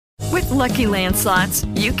Lucky Land Slots,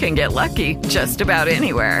 you can get lucky just about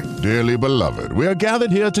anywhere. Dearly beloved, we are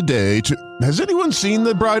gathered here today to... Has anyone seen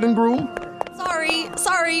the bride and groom?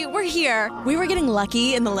 Sorry, we're here. We were getting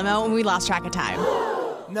lucky in the limo and we lost track of time.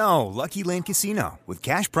 No, Lucky Land Casino, with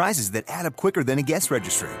cash prizes that add up quicker than a guest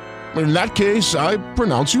registry. In that case, I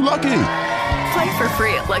pronounce you lucky. Play for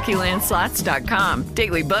free at LuckyLandSlots.com.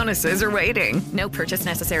 Daily bonuses are waiting. No purchase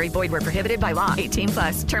necessary. Void where prohibited by law.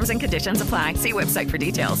 18+. Terms and conditions apply. See website for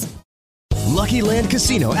details. Lucky Land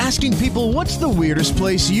Casino, asking people, what's the weirdest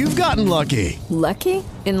place you've gotten lucky? Lucky?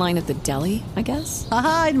 In line at the deli, I guess?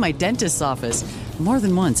 Aha, in my dentist's office. More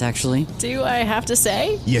than once, actually. Do I have to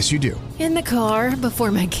say? Yes, you do. In the car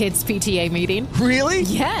before my kids' PTA meeting. Really?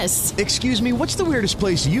 Yes. Excuse me, what's the weirdest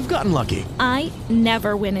place you've gotten lucky? I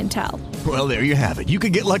never win and tell. Well, there you have it. You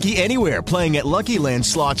can get lucky anywhere, playing at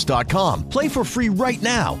LuckyLandSlots.com. Play for free right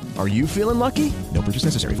now. Are you feeling lucky? No purchase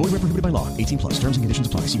necessary. Void where prohibited by law. 18+. Terms and conditions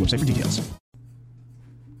apply. See website for details.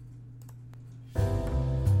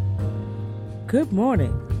 Good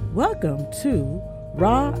morning. Welcome to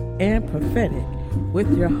Raw and Prophetic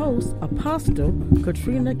with your host, Apostle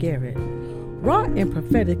Catrina Garrett. Raw and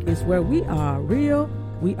Prophetic is where we are real,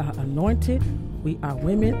 we are anointed, we are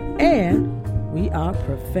women, and we are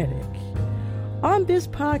prophetic. On this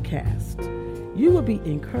podcast, you will be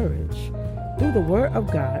encouraged through the Word of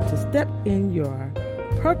God to step in your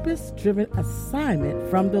purpose-driven assignment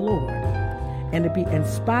from the Lord and to be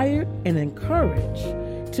inspired and encouraged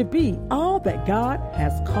to be all that God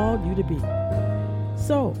has called you to be.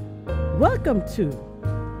 So, welcome to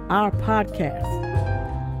our podcast.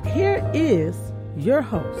 Here is your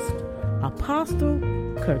host, Apostle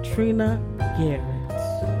Catrina Garrett.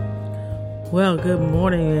 Well, good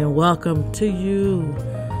morning and welcome to you.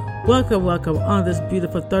 Welcome on this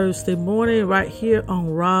beautiful Thursday morning right here on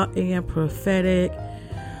Raw and Prophetic.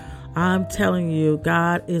 I'm telling you,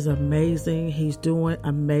 God is amazing. He's doing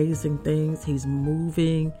amazing things. He's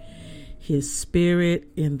moving His Spirit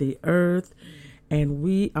in the earth. And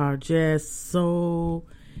we are just so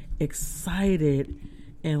excited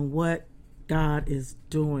in what God is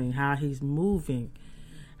doing, how He's moving,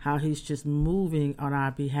 how He's just moving on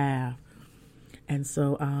our behalf. And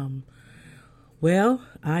so,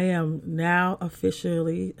 I am now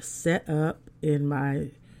officially set up in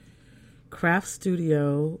my craft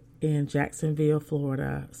studio in Jacksonville,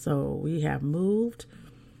 Florida. So we have moved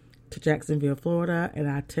to Jacksonville, Florida, and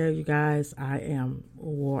I tell you guys, I am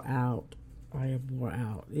wore out.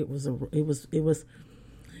 It was a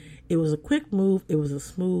quick move. It was a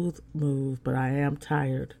smooth move, but I am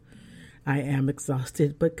tired. I am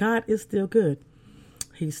exhausted, but God is still good.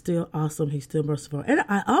 He's still awesome. He's still merciful. And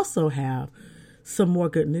I also have some more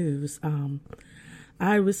good news.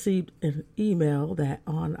 I received an email that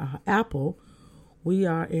on Apple, we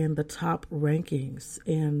are in the top rankings.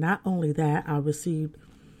 And not only that, I received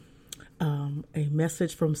a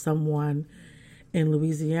message from someone in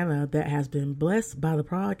Louisiana that has been blessed by the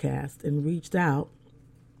podcast and reached out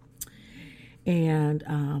and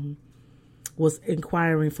was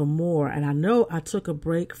inquiring for more. And I know I took a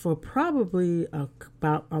break for probably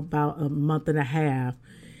about a month and a half.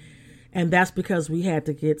 And that's because we had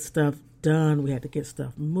to get stuff done. We had to get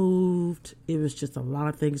stuff moved. It was just a lot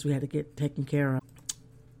of things we had to get taken care of.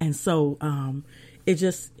 And so I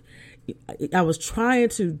was trying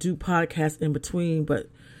to do podcasts in between, but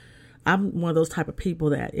I'm one of those type of people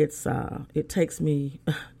that it takes me,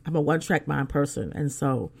 I'm a one-track mind person. And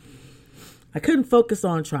so I couldn't focus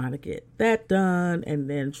on trying to get that done and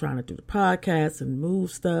then trying to do the podcast and move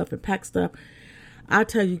stuff and pack stuff. I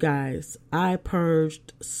tell you guys, I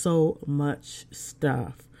purged so much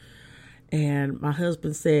stuff. And my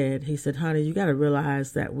husband said, honey, you got to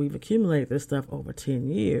realize that we've accumulated this stuff over 10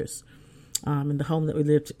 years. In the home that we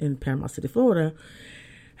lived in Panama City, Florida,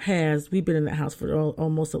 we've been in that house for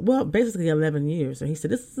basically 11 years. And he said,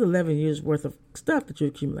 this is 11 years worth of stuff that you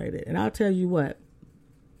accumulated. And I'll tell you what,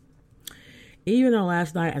 even on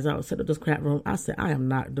last night, as I was setting up this crap room, I said, I am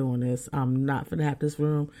not doing this. I'm not going to have this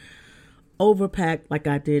room overpacked like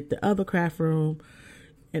I did the other craft room.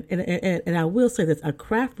 And I will say this, a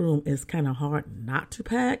craft room is kind of hard not to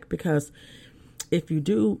pack because if you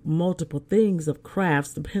do multiple things of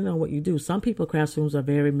crafts, depending on what you do, some people craft rooms are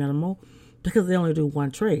very minimal because they only do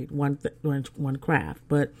one trade, one craft.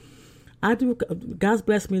 But I do, God's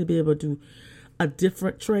blessed me to be able to do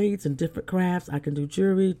different trades and different crafts. I can do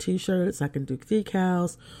jewelry, t-shirts, I can do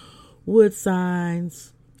decals, wood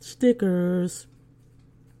signs, stickers,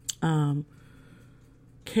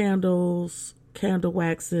 candles, candle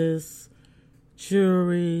waxes,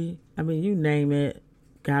 jewelry. I mean, you name it.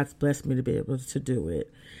 God's blessed me to be able to do it.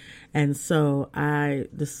 And so I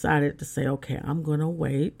decided to say, okay, I'm going to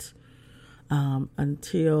wait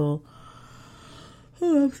until,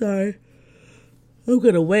 I'm sorry. I'm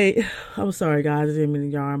going to wait. I'm sorry, guys. I didn't mean to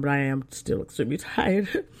yarn, but I am still extremely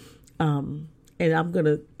tired. And I'm going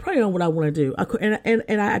to pray on what I want to do.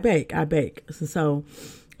 And I bake. So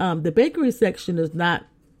the bakery section is not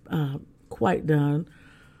quite done.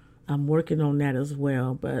 I'm working on that as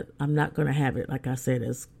well, but I'm not going to have it, like I said,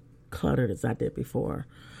 as cluttered as I did before.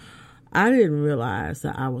 I didn't realize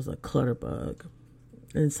that I was a clutter bug.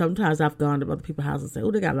 And sometimes I've gone to other people's houses and say,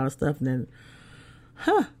 oh, they got a lot of stuff. And then,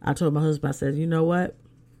 I told my husband, I said, you know what?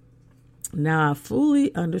 Now I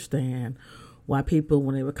fully understand why people,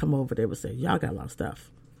 when they would come over, they would say, y'all got a lot of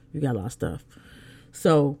stuff. You got a lot of stuff.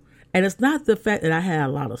 So, and it's not the fact that I had a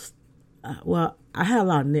lot of, I had a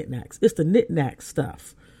lot of knickknacks. It's the knickknack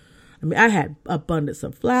stuff. I mean, I had abundance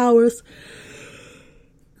of flowers,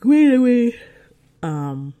 greenery,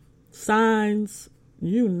 signs,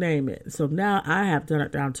 you name it. So now I have done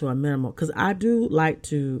it down to a minimum because I do like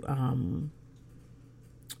to,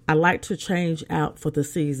 change out for the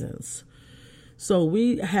seasons. So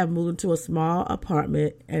we have moved into a small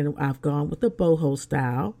apartment and I've gone with the boho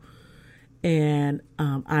style and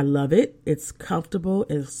I love it. It's comfortable.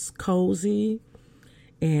 It's cozy.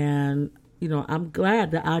 And I'm glad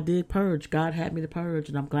that I did purge. God had me to purge,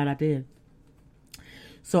 and I'm glad I did.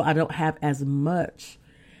 So I don't have as much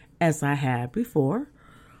as I had before.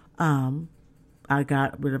 I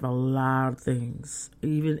got rid of a lot of things.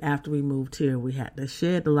 Even after we moved here, we had to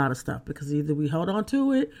shed a lot of stuff because either we hold on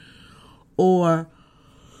to it or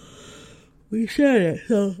we shed it.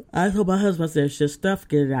 So I told my husband, I said, it's just stuff,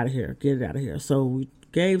 get it out of here. Get it out of here. So we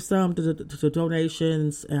gave some to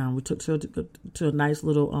donations, and we took to a nice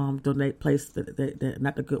little donate place that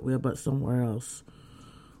not the Goodwill, but somewhere else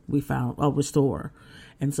we found a store.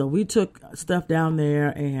 And so we took stuff down there,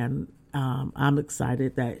 and I'm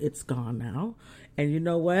excited that it's gone now. And you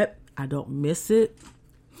know what? I don't miss it.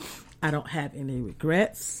 I don't have any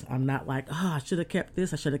regrets. I'm not like, I should have kept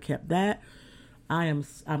this, I should have kept that. I'm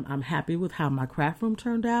happy with how my craft room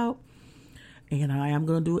turned out, and I am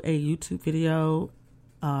going to do a YouTube video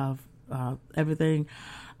of everything.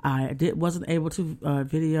 I wasn't able to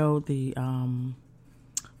video the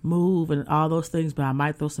move and all those things, but I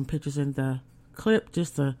might throw some pictures in the clip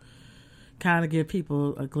just to kind of give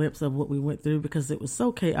people a glimpse of what we went through because it was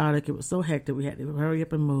so chaotic, it was so hectic, we had to hurry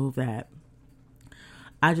up and move that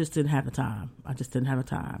I just didn't have the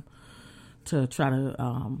time. To try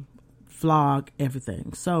to vlog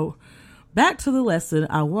everything. So back to the lesson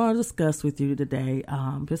I want to discuss with you today.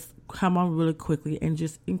 Just come on really quickly and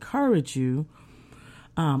just encourage you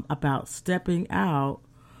about stepping out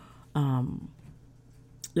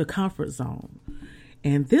your comfort zone.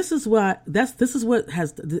 And this is what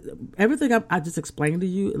has everything I just explained to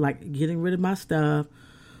you, like getting rid of my stuff,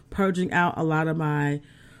 purging out a lot of my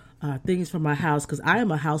things from my house, because I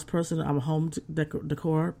am a house person. I'm a home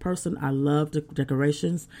decor person. I love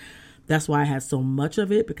decorations. That's why I had so much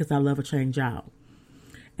of it, because I love a change out.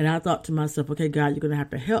 And I thought to myself, okay, God, you're going to have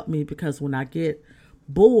to help me, because when I get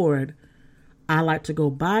bored, I like to go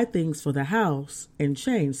buy things for the house and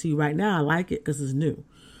change. See, right now I like it because it's new,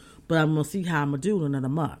 but I'm going to see how I'm going to do in another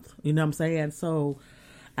month. You know what I'm saying? So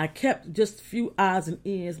I kept just a few odds and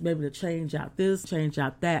ends, maybe to change out this, change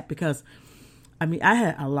out that, because I mean, I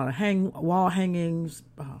had a lot of wall hangings,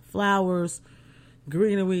 flowers,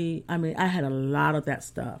 greenery. I mean, I had a lot of that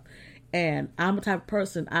stuff. And I'm the type of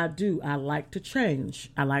person, I like to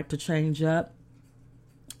change. I like to change up.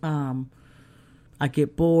 I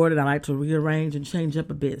get bored and I like to rearrange and change up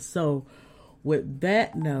a bit. So with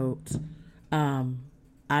that note,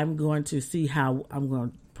 I'm going to see how I'm going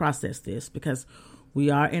to process this, because we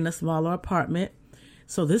are in a smaller apartment.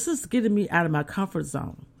 So this is getting me out of my comfort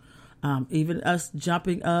zone. Even us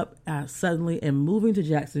jumping up suddenly and moving to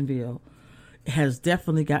Jacksonville has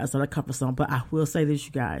definitely got us out of comfort zone. But I will say this,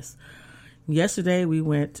 you guys. Yesterday we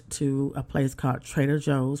went to a place called Trader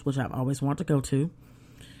Joe's, which I've always wanted to go to.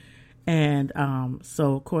 And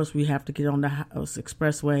so, of course, we have to get on the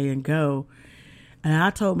expressway and go. And I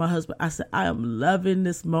told my husband, I said, I am loving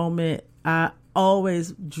this moment. I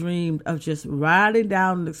always dreamed of just riding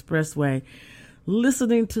down the expressway,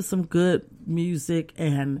 listening to some good music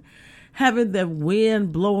and having the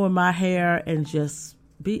wind blow in my hair and just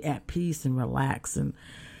be at peace and relax. And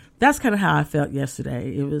that's kind of how I felt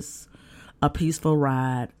yesterday. It was a peaceful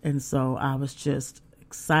ride. And so I was just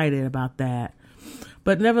excited about that.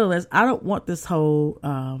 But nevertheless, I don't want this whole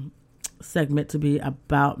segment to be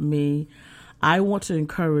about me. I want to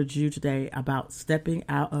encourage you today about stepping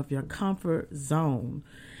out of your comfort zone.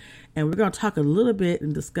 And we're going to talk a little bit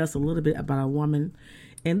and discuss a little bit about a woman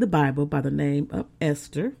in the Bible by the name of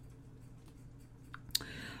Esther.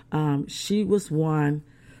 she was one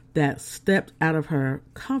that stepped out of her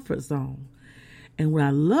comfort zone. And what I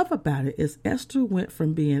love about it is Esther went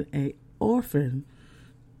from being an orphan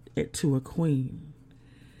to a queen.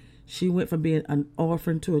 She went from being an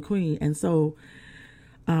orphan to a queen. And so,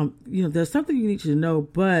 there's something you need to know,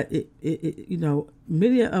 but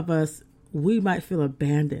many of us, we might feel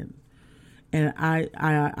abandoned. And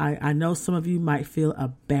I know some of you might feel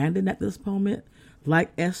abandoned at this moment.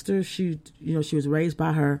 Like Esther, she was raised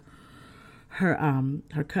by her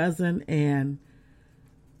cousin, and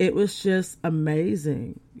it was just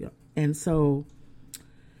amazing. And so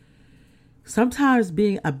sometimes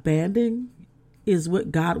being abandoned is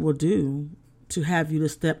what God will do to have you to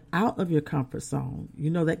step out of your comfort zone. You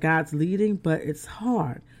know that God's leading, but it's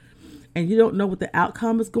hard. And you don't know what the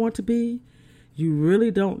outcome is going to be. You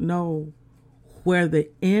really don't know where the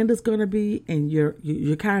end is going to be. And you're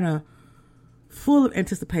kind of full of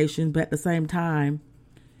anticipation, but at the same time,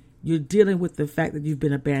 you're dealing with the fact that you've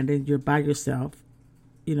been abandoned. You're by yourself,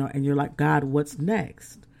 and you're like, God, what's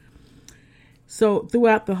next? So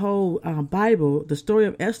throughout the whole Bible, the story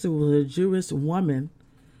of Esther was a Jewish woman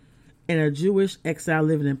in a Jewish exile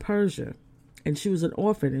living in Persia. And she was an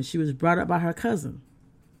orphan, and she was brought up by her cousin.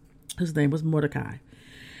 His name was Mordecai.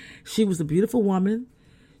 She was a beautiful woman.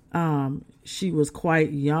 She was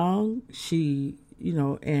quite young.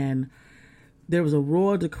 And there was a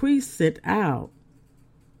royal decree sent out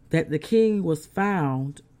that the king was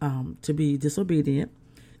found to be disobedient.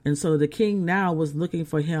 And so the king now was looking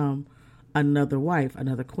for him another wife,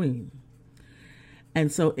 another queen.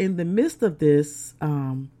 And so in the midst of this,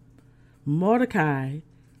 Mordecai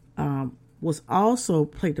was also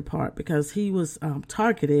played a part because he was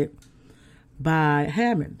targeted by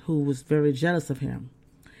Haman, who was very jealous of him.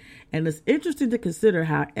 And it's interesting to consider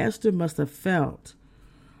how Esther must have felt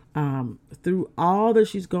through all that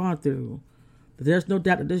she's gone through. There's no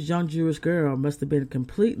doubt that this young Jewish girl must have been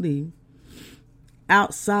completely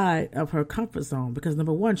outside of her comfort zone because,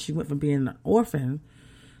 number one, she went from being an orphan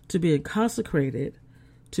to being consecrated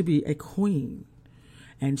to be a queen.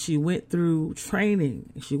 And she went through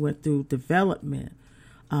training. She went through development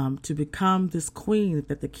to become this queen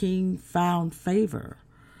that the king found favor.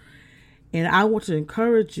 And I want to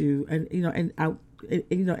encourage you.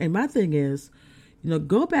 And my thing is,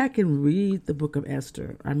 go back and read the book of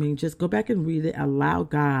Esther. I mean, just go back and read it. Allow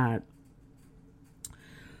God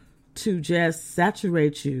to just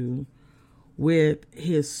saturate you with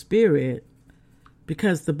his spirit,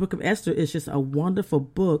 because the book of Esther is just a wonderful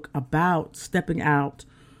book about stepping out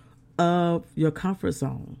of your comfort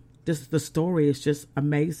zone. The story is just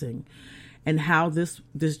amazing. And how this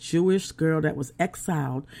Jewish girl that was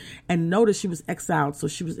exiled, and notice she was exiled, so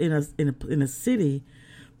she was in a city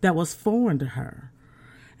that was foreign to her.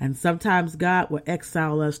 And sometimes God will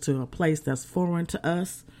exile us to a place that's foreign to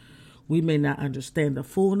us. We may not understand the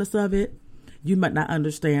fullness of it. You might not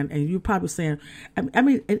understand, and you're probably saying, I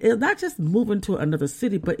mean, it's not just moving to another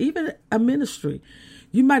city, but even a ministry.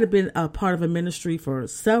 You might have been a part of a ministry for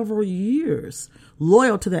several years,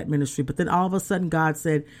 loyal to that ministry, but then all of a sudden God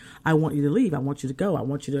said, I want you to leave. I want you to go. I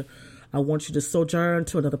want you to sojourn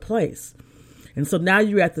to another place. And so now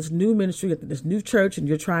you're at this new ministry, at this new church, and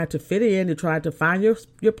you're trying to fit in, you're trying to find your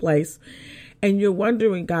place, and you're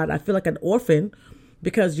wondering, God, I feel like an orphan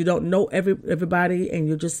because you don't know everybody, and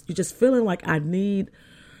you're just feeling like I need,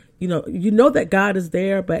 you know that God is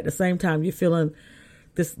there, but at the same time you're feeling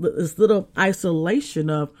this little isolation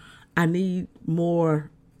of I need more,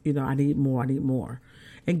 I need more.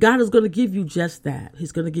 And God is going to give you just that.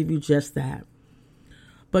 He's going to give you just that.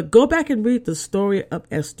 But go back and read the story of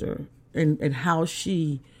Esther and how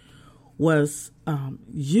she was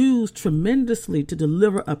used tremendously to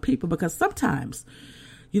deliver a people. Because sometimes,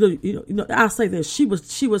 I'll say this: she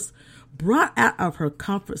was brought out of her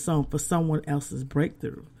comfort zone for someone else's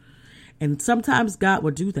breakthrough, and sometimes God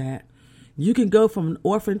will do that. You can go from an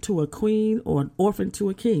orphan to a queen or an orphan to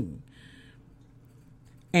a king,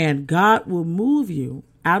 and God will move you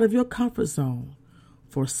out of your comfort zone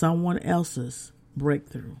for someone else's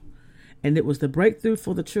breakthrough. And it was the breakthrough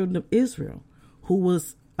for the children of Israel, who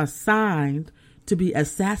was assigned to be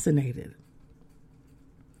assassinated.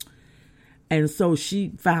 And so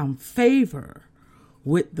she found favor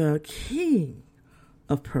with the king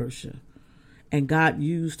of Persia, and God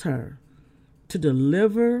used her to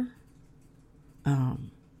deliver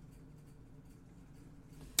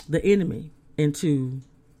the enemy into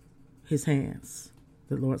his hands,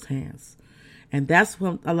 the Lord's hands. And that's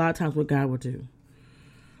what a lot of times what God will do.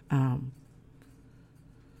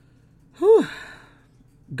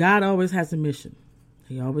 God always has a mission.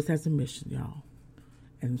 He always has a mission, y'all.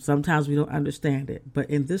 And sometimes we don't understand it. But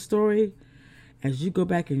in this story, as you go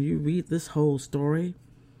back and you read this whole story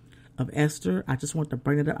of Esther, I just want to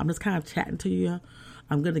bring it up. I'm just kind of chatting to you.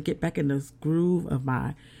 I'm going to get back in this groove of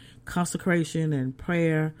my consecration and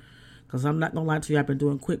prayer, because I'm not going to lie to you, I've been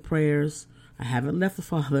doing quick prayers. I haven't left the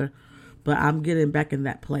Father, but I'm getting back in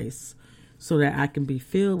that place so that I can be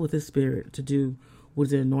filled with His Spirit to do what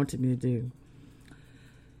He anointed me to do.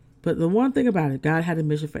 But the one thing about it, God had a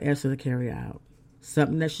mission for Esther to carry out.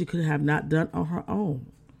 Something that she could have not done on her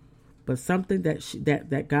own, but something that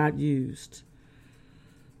that God used.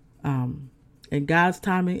 And God's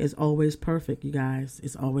timing is always perfect, you guys.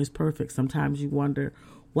 It's always perfect. Sometimes you wonder,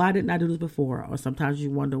 why didn't I do this before? Or sometimes you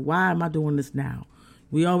wonder, why am I doing this now?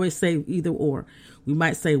 We always say either or. We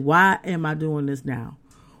might say, why am I doing this now?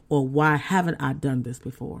 Or why haven't I done this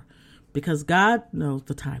before? Because God knows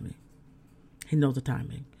the timing. He knows the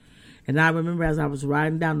timing. And I remember as I was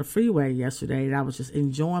riding down the freeway yesterday, and I was just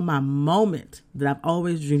enjoying my moment that I've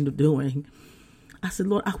always dreamed of doing. I said,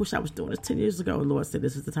 Lord, I wish I was doing this 10 years ago. And Lord said,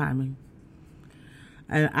 this is the timing.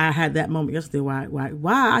 And I had that moment yesterday why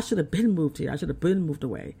I should have been moved here. I should have been moved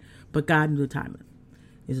away. But God knew the timing.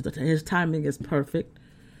 His timing is perfect.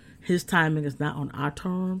 His timing is not on our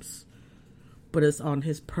terms, but it's on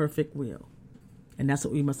His perfect will. And that's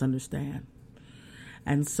what we must understand.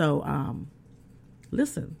 And so,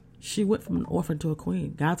 listen, she went from an orphan to a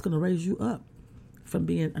queen. God's going to raise you up from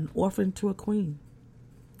being an orphan to a queen.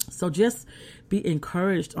 So just be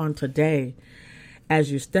encouraged on today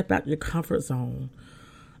as you step out your comfort zone.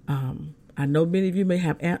 I know many of you may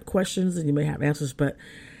have questions and you may have answers, but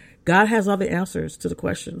God has all the answers to the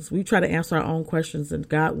questions. We try to answer our own questions, and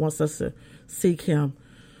God wants us to seek Him,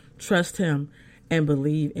 trust Him, and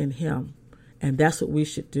believe in Him. And that's what we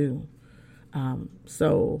should do.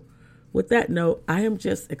 So with that note, I am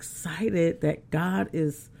just excited that God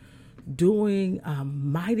is doing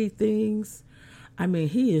mighty things. I mean,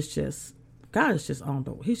 he's just on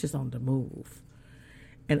the move.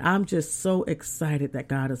 And I'm just so excited that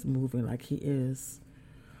God is moving like He is,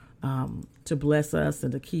 to bless us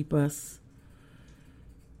and to keep us.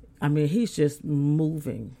 I mean, He's just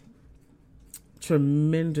moving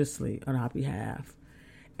tremendously on our behalf.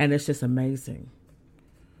 And it's just amazing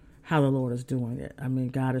how the Lord is doing it. I mean,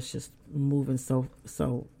 God is just moving so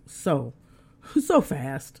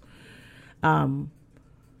fast.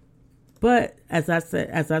 But as I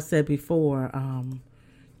said before,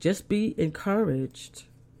 just be encouraged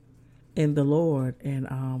in the Lord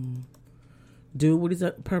and do what He's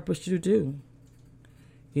purposed you to do.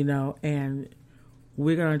 You know, and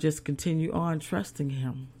we're going to just continue on trusting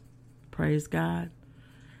Him. Praise God.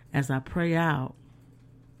 As I pray out,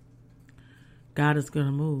 God is going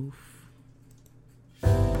to move.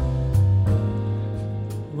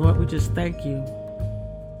 Lord, we just thank You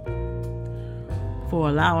for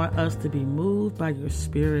allowing us to be moved by Your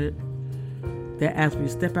Spirit, that as we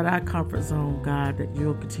step out of our comfort zone, God, that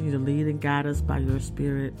You'll continue to lead and guide us by Your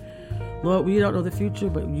Spirit. Lord, we don't know the future,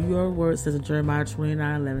 but Your word says in Jeremiah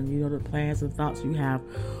 29:11, You know the plans and thoughts You have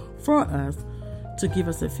for us to give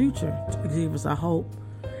us a future, to give us a hope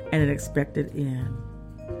and an expected end.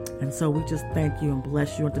 And so we just thank You and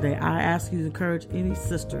bless You. And today I ask You to encourage any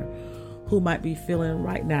sister who might be feeling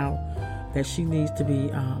right now that she needs to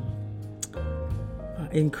be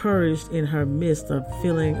encouraged in her midst of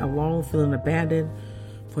feeling alone, feeling abandoned.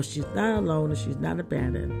 For she's not alone and she's not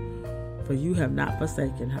abandoned. For You have not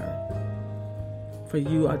forsaken her. For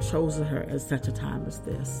You are chosen her at such a time as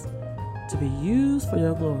this to be used for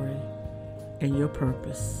Your glory and Your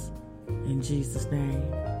purpose. In Jesus' name.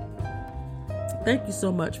 Thank you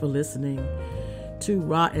so much for listening to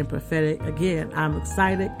Raw and Prophetic. Again, I'm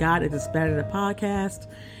excited. God has expanded the podcast,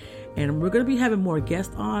 and we're going to be having more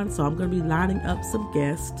guests on. So I'm going to be lining up some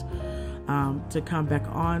guests to come back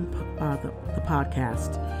on the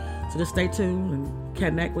podcast. So just stay tuned and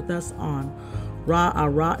connect with us on our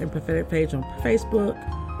Raw and Prophetic page on Facebook,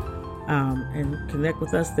 and connect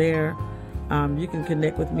with us there. You can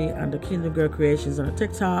connect with me under Kingdom Girl Creations on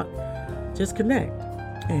TikTok. Just connect,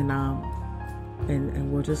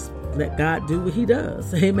 and we'll just let God do what He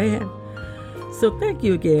does. Amen. So thank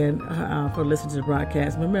you again for listening to the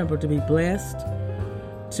broadcast. Remember to be blessed,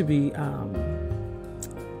 to be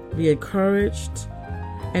encouraged,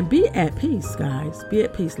 and be at peace, guys. Be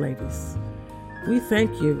at peace, ladies. We thank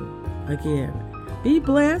you again. Be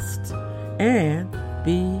blessed and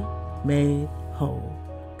be made whole.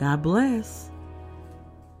 God bless.